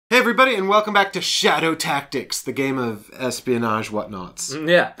everybody, and welcome back to Shadow Tactics, the game of espionage whatnots.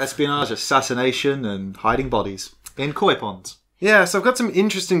 Yeah. Espionage, assassination, and hiding bodies in koi ponds. Yeah, so I've got some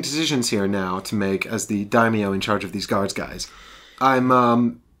interesting decisions here now to make as the daimyo in charge of these guards guys. I'm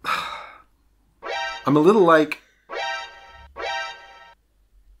a little like...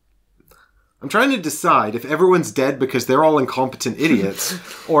 I'm trying to decide if everyone's dead because they're all incompetent idiots,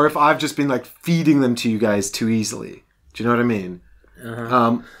 or if I've just been like feeding them to you guys too easily. Do you know what I mean?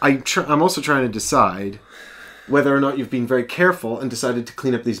 I'm also trying to decide whether or not you've been very careful and decided to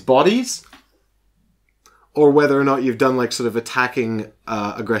clean up these bodies, or whether or not you've done like sort of attacking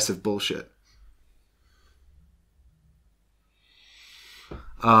aggressive bullshit.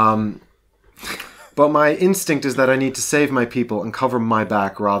 But my instinct is that I need to save my people and cover my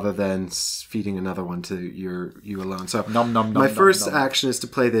back rather than feeding another one to you alone. So my first action is to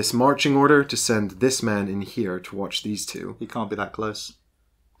play this marching order to send this man in here to watch these two. He can't be that close.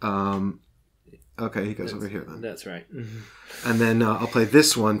 Okay, he goes over here then. That's right. And then I'll play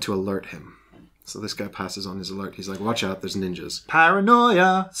this one to alert him. So this guy passes on his alert. He's like, watch out, there's ninjas.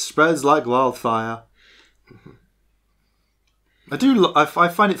 Paranoia spreads like wildfire. I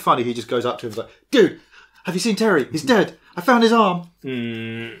find it funny. He just goes up to him and is like, dude, have you seen Terry? He's dead. I found his arm.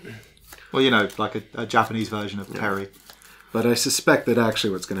 Well, you know, like a Japanese version of Terry. But I suspect that actually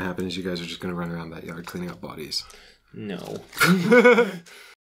what's going to happen is you guys are just going to run around that yard cleaning up bodies. No.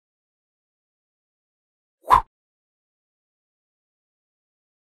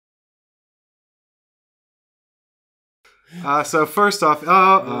 So first off,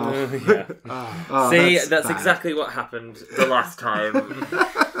 See, that's exactly what happened the last time.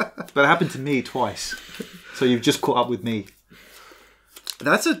 But it happened to me twice. So you've just caught up with me.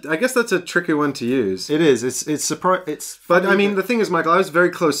 I guess that's a tricky one to use. It is. It's surprising. But I mean, the thing is, Michael, I was very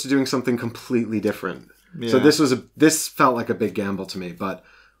close to doing something completely different. Yeah. So this felt like a big gamble to me, but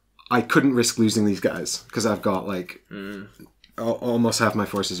I couldn't risk losing these guys because I've got like almost half my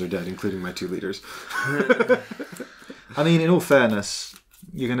forces are dead, including my two leaders. I mean, in all fairness,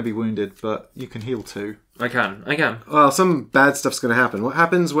 you're going to be wounded, but you can heal too. I can. Well, some bad stuff's going to happen. What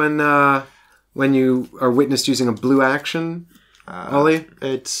happens when you are witnessed using a blue action, Ollie?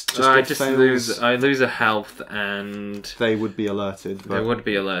 It's just I lose a health, and they would be alerted.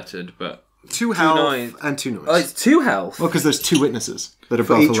 But two health and two noise. Oh, it's 2 health. Well, because there's 2 witnesses that are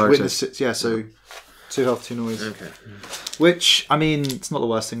both alerted. Witness, yeah, so 2 health, 2 noise. Okay. Which, I mean, it's not the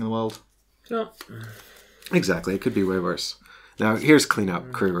worst thing in the world. So. Exactly, it could be way worse. Now, here's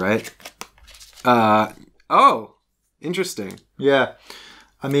cleanup crew, right? Interesting. Yeah.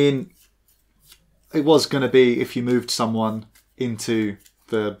 I mean, it was going to be if you moved someone into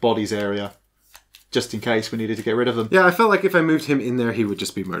the bodies area, just in case we needed to get rid of them. Yeah, I felt like if I moved him in there, he would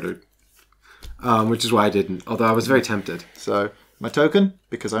just be murdered. Which is why I didn't, although I was very tempted. So, my token,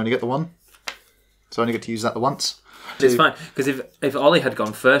 because I only get the one. So I only get to use that the once. It's fine, because if Ollie had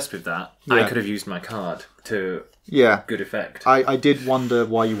gone first with that, I could have used my card to good effect. I did wonder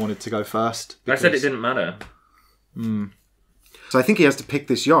why you wanted to go first. I said it didn't matter. So I think he has to pick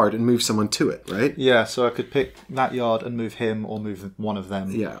this yard and move someone to it, right? Yeah, so I could pick that yard and move him or move one of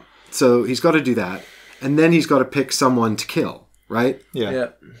them. Yeah. So he's got to do that. And then he's got to pick someone to kill, right? Yeah.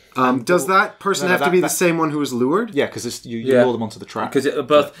 Does that person have to be the same one who was lured? Yeah, because you lure them onto the trap. Because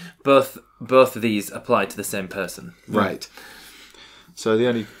both of these apply to the same person. Right. So the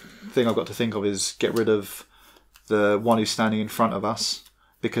only thing I've got to think of is get rid of the one who's standing in front of us,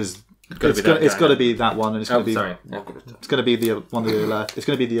 because it's got to be that one, and it's going to be it's going to be the one the alert. It's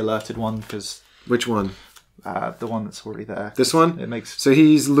going to be the alerted one because which one? The one that's already there. This one. It makes so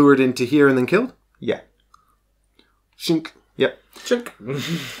he's lured into here and then killed. Yeah. Shink. Yep.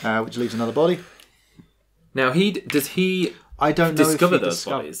 Chink. Which leaves another body. Now does he? I don't know discover if he those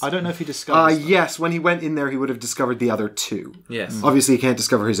bodies. I don't know if he discovers. Yes, when he went in there, he would have discovered the other 2. Yes. Obviously, he can't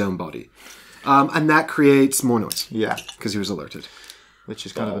discover his own body, and that creates more noise. Yeah, because he was alerted, which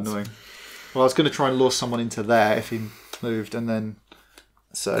is kind of annoying. Well, I was going to try and lure someone into there if he moved, and then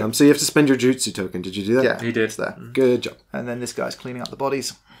so you have to spend your jutsu token. Did you do that? Yeah, he did. It's there. Good job. And then this guy's cleaning up the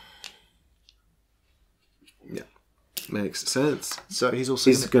bodies. Yeah, makes sense. So he's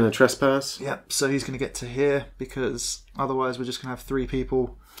going to trespass. Yeah, so he's going to get to here because otherwise we're just going to have 3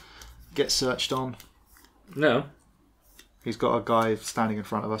 people get searched on. No. He's got a guy standing in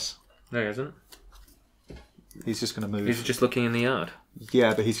front of us. No, he isn't. He's just going to move. He's just looking in the yard.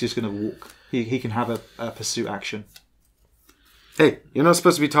 Yeah, but he's just going to walk. He can have a pursuit action. Hey, you're not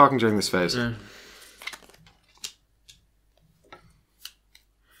supposed to be talking during this phase.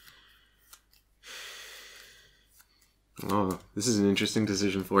 Oh, this is an interesting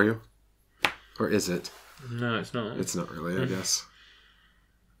decision for you. Or is it? No, it's not. It's not really, I guess.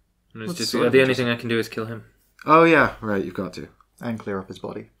 And it's just the only thing I can do is kill him. Oh yeah, right. You've got to. And clear up his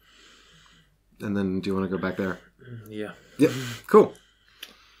body. And then, do you want to go back there? Yeah. Yep. Cool.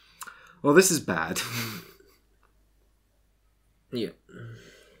 Well, this is bad. Yeah.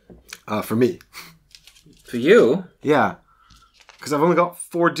 For me. For you? Yeah. Because I've only got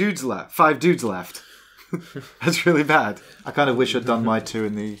 5 dudes left. That's really bad. I kind of wish I'd done my 2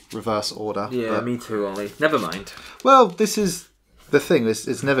 in the reverse order. Yeah, me too, Ollie. Never mind. Well, this is the thing.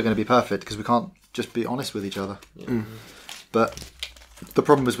 It's never going to be perfect because we can't just be honest with each other. Yeah. But the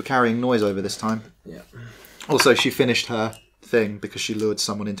problem is we're carrying noise over this time. Yeah. Also, she finished her thing because she lured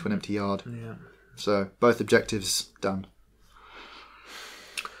someone into an empty yard. Yeah. So both objectives done.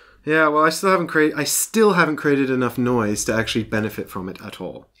 Yeah, well, I still haven't created enough noise to actually benefit from it at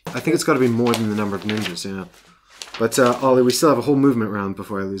all. I think it's got to be more than the number of ninjas, yeah. But, Ollie, we still have a whole movement round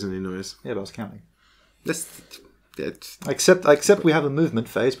before I lose any noise. Yeah, but I was counting. Except we have a movement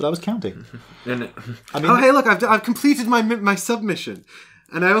phase, but I was counting. I mean, oh, hey, look, I've completed my submission.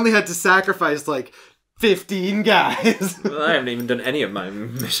 And I only had to sacrifice, 15 guys. Well, I haven't even done any of my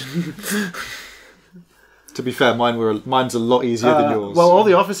mission. To be fair, mine's a lot easier than yours. Well, all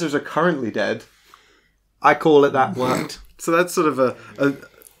the officers are currently dead. I call it that worked. So that's sort of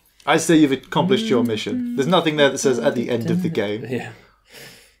I say you've accomplished your mission. There's nothing there that says at the end of the game. Yeah.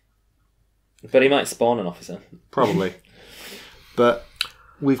 But he might spawn an officer. Probably. But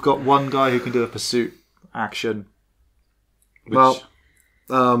we've got one guy who can do a pursuit action. Well,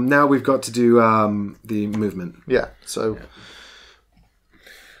 now we've got to do the movement. Yeah, so...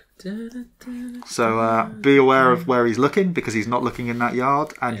 So be aware of where he's looking because he's not looking in that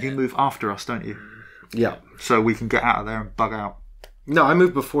yard, and you move after us, don't you? Yeah. So we can get out of there and bug out. No, I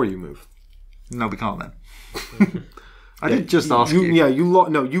move before you move. No, we can't then. I did just ask you. Yeah, you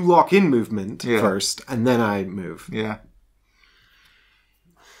lock in movement first, and then I move. Yeah.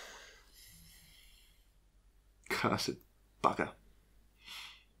 Cursed bugger.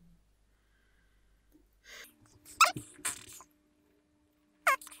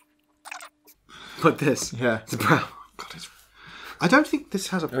 But this. Yeah. It's brown. God, I don't think this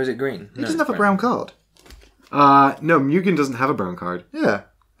has a... Or is it green? He doesn't have a brown card. No, Mugen doesn't have a brown card. Yeah.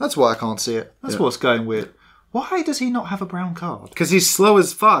 That's why I can't see it. That's what's going weird. Why does he not have a brown card? Because he's slow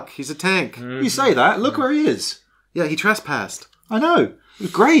as fuck. He's a tank. You say that. Look where he is. Yeah, he trespassed. I know. It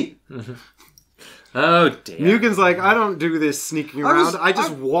was great. Oh, dear. Mugen's like, I don't do this sneaking around. I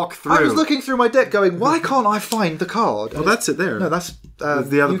just walk through. I was looking through my deck going, why can't I find the card? Well, that's it there. No, that's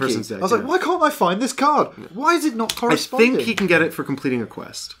the other Yuki. person's deck. I was like, why can't I find this card? Why is it not corresponding? I think he can get it for completing a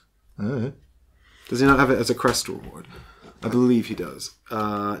quest. Does he not have it as a quest reward? I believe he does.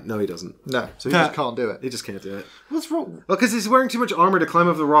 No, he doesn't. No, so he just can't do it. He just can't do it. What's wrong? Well, because he's wearing too much armor to climb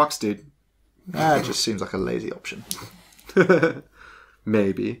over the rocks, dude. It just seems like a lazy option.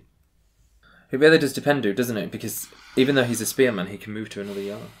 Maybe. It really does depend, dude, doesn't it? Because even though he's a spearman, he can move to another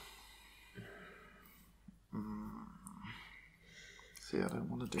yard. See, I don't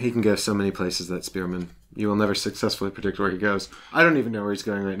want to do He can go so many places, that spearman. You will never successfully predict where he goes. I don't even know where he's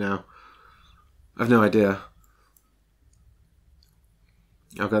going right now. I've no idea.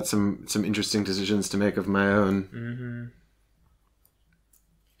 I've got some interesting decisions to make of my own. Mm-hmm.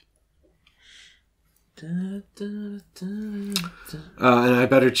 And I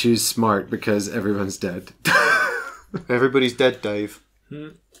better choose smart because everyone's dead. Everybody's dead, Dave.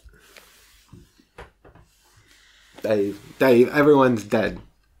 Dave, everyone's dead.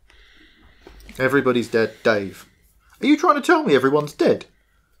 Everybody's dead, Dave. Are you trying to tell me everyone's dead?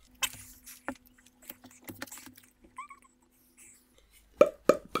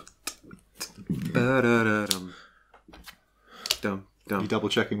 You double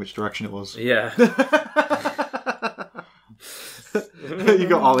checking which direction it was? Yeah. You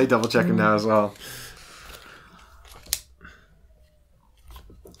got Ollie double checking now as well.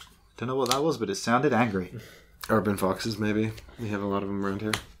 Don't know what that was, but it sounded angry. Urban foxes, maybe. We have a lot of them around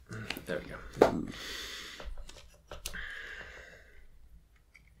here. There we go.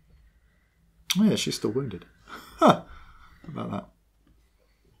 Oh yeah, she's still wounded. Huh. How about that?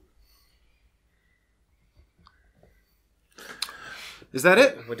 Is that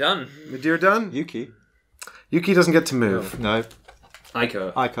it? We're done. You're done? Yuki doesn't get to move. No.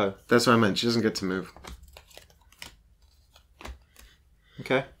 Aiko. That's what I meant. She doesn't get to move.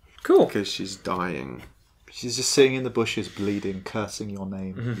 Okay. Cool. Because she's dying. She's just sitting in the bushes, bleeding, cursing your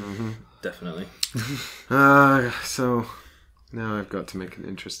name. Mm-hmm. Definitely. So now I've got to make an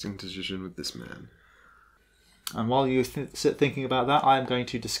interesting decision with this man. And while you sit thinking about that, I am going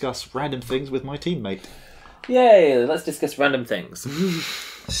to discuss random things with my teammate. Yay! Let's discuss random things.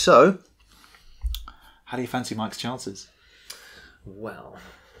 So, how do you fancy Mike's chances? Well,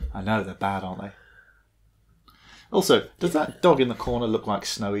 I know, they're bad, aren't they? Also, does that dog in the corner look like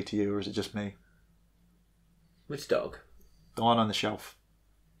Snowy to you, or is it just me? Which dog? The one on the shelf.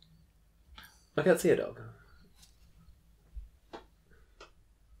 I can't see a dog.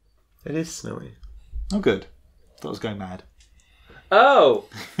 It is Snowy. Oh, good. Thought I was going mad. Oh!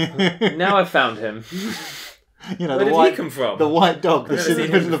 Now I've found him. You know, Where did he come from? The white dog that's in the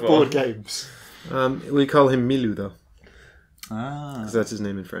middle of board games. We call him Milou, though. Ah. Because that's his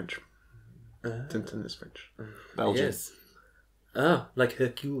name in French. Tintin is French. Belgian. Yes. Oh, like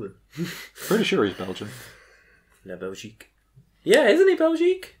Hercule. Pretty sure he's Belgian. La Belgique. Yeah, isn't he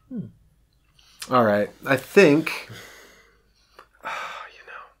Belgique? All right. I think...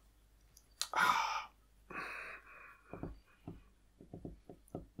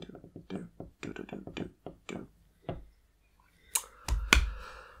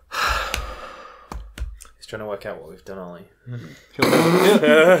 He's trying to work out what we've done, Ollie. He'll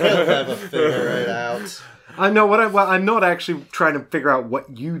never figure it out. I know what I'm not actually trying to figure out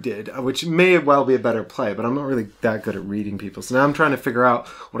what you did, which may well be a better play, but I'm not really that good at reading people. So now I'm trying to figure out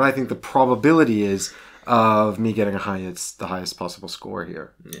what I think the probability is of me getting the highest possible score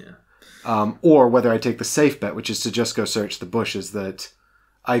here. Yeah. Or whether I take the safe bet, which is to just go search the bushes that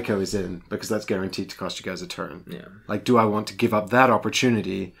Aiko is in, because that's guaranteed to cost you guys a turn. Yeah. Like, do I want to give up that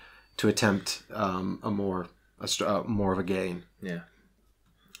opportunity to attempt more of a gain? Yeah.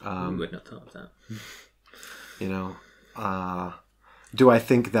 We would not thought of that. You know, do I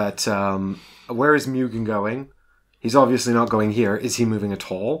think that where is Mugen going? He's obviously not going here. Is he moving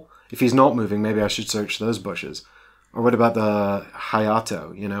at all? If he's not moving, maybe I should search those bushes. Or what about the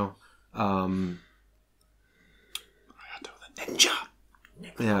Hayato? You know, Hayato the ninja.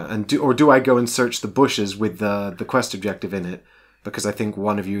 Yeah, and do I go and search the bushes with the quest objective in it because I think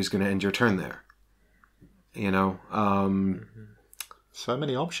one of you is going to end your turn there? You know. So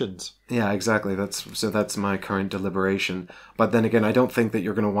many options. Yeah, exactly. That's my current deliberation. But then again, I don't think that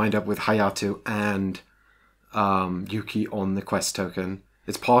you're going to wind up with Hayato and Yuki on the quest token.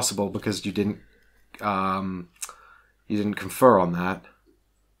 It's possible because you didn't confer on that.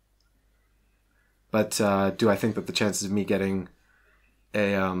 But do I think that the chances of me getting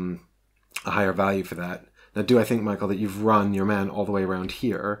a higher value for that? Now, do I think, Michael, that you've run your man all the way around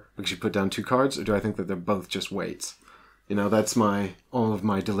here because you put down 2 cards, or do I think that they're both just weights? You know, that's all of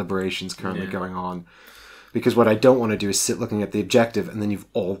my deliberations currently going on. Because what I don't want to do is sit looking at the objective and then you've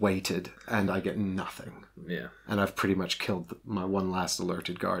all waited and I get nothing. Yeah. And I've pretty much killed my one last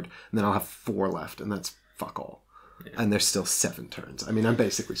alerted guard. And then I'll have 4 left and that's fuck all. Yeah. And there's still 7 turns. I mean, I'm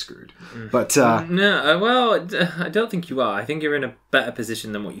basically screwed. But well, I don't think you are. I think you're in a better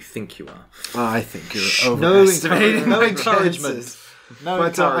position than what you think you are. I think you're overestimating no encouragement. No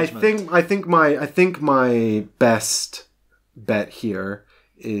encouragement. I think my best bet here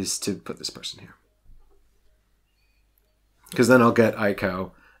is to put this person here. Because then I'll get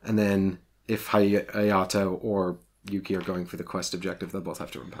Aiko, and then if Hayato or Yuki are going for the quest objective, they'll both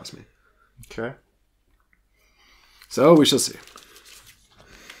have to run past me. Okay. So we shall see.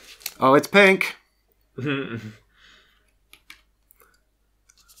 Oh, it's pink.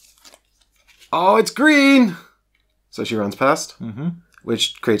 Oh, it's green. So she runs past,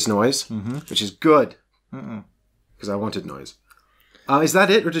 which creates noise, which is good. Because I wanted noise. Is that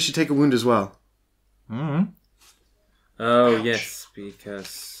it, or does she take a wound as well? Oh, yes,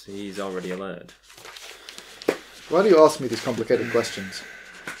 because he's already alerted. Why do you ask me these complicated questions?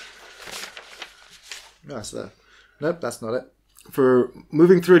 That's there. Nope, that's not it. For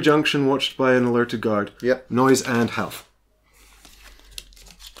moving through a junction watched by an alerted guard. Yep. Noise and health.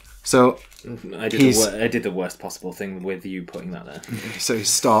 So I did the worst possible thing with you putting that there. So he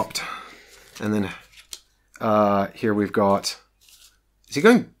stopped. And then here we've got... Is he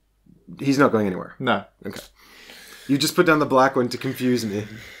going... He's not going anywhere. No. Okay. You just put down the black one to confuse me.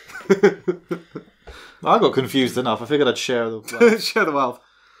 I got confused enough. I figured I'd share the wealth. Share the wealth.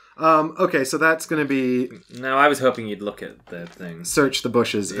 Okay, so that's going to be... No, I was hoping you'd look at the thing. Search the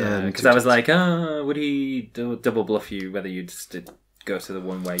bushes. Because I was like, would he double bluff you whether you'd just go to the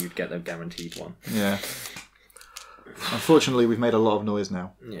one where you'd get the guaranteed one? Yeah. Unfortunately, we've made a lot of noise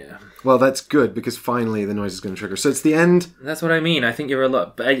now. Yeah. Well, that's good, because finally the noise is going to trigger. So it's the end. That's what I mean. I think you're a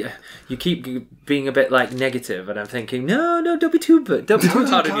lot... You keep being a bit, negative, and I'm thinking, no, don't be too hard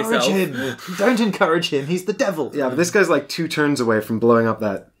on yourself. Don't encourage him. He's the devil. Yeah, but this guy's 2 turns away from blowing up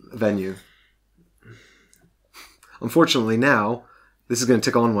that venue. Unfortunately, now... This is going to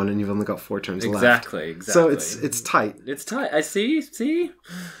tick on one, and you've only got 4 turns left. Exactly. So it's tight. It's tight. I see.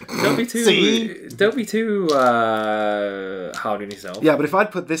 Don't be too. Don't be too hard on yourself. Yeah, but if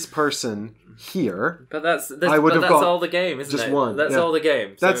I'd put this person here. But that's I would have got all the game, isn't just it? one. That's all the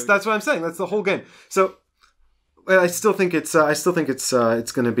game. So. That's what I'm saying. That's the whole game. So I still think it's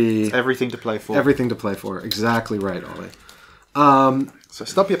going to be It's everything to play for. Everything to play for. Exactly right, Ollie. So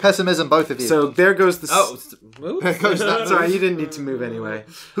stop your pessimism, both of you. So there goes the. Move? there goes that. Sorry, you didn't need to move anyway.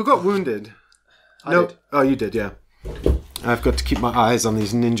 Who got wounded? I did. Oh, you did. Yeah. I've got to keep my eyes on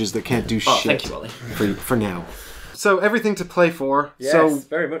these ninjas that can't do shit. Thank you, Ollie. For now. So everything to play for. Yes, so,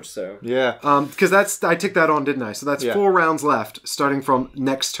 very much so. Yeah. Because I ticked that on, didn't I? So that's 4 rounds left, starting from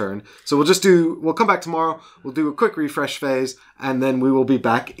next turn. So we'll come back tomorrow. We'll do a quick refresh phase, and then we will be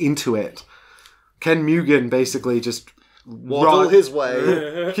back into it. Ken Mugen basically just Waddle his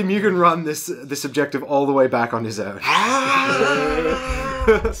way. Ken Mugen run this objective all the way back on his own.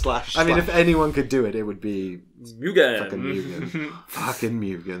 Slash. I mean, if anyone could do it, it would be Mugen. fucking Mugen. Fucking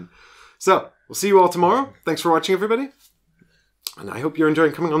Mugen. So, we'll see you all tomorrow. Thanks for watching, everybody. And I hope you're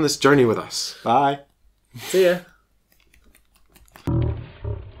enjoying coming on this journey with us. Bye. See ya.